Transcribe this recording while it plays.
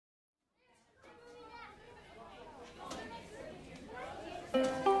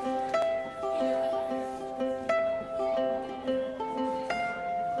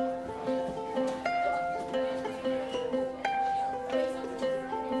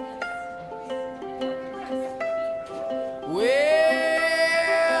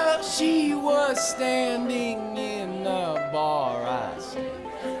standing in the bar. I said,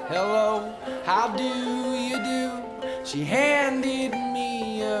 hello, how do you do? She handed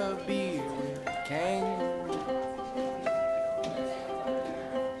me a beer with a kangaroo.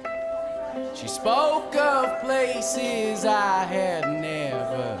 She spoke of places I had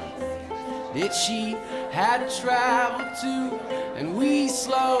never been, that she had traveled to, and we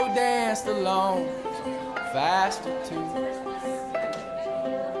slow danced along, faster too.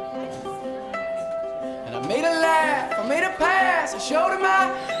 And I made her laugh, I made her pass, I showed her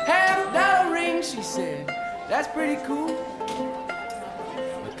my $50 ring. She said, that's pretty cool,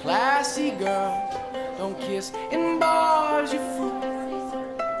 but classy girls don't kiss in bars, you fool.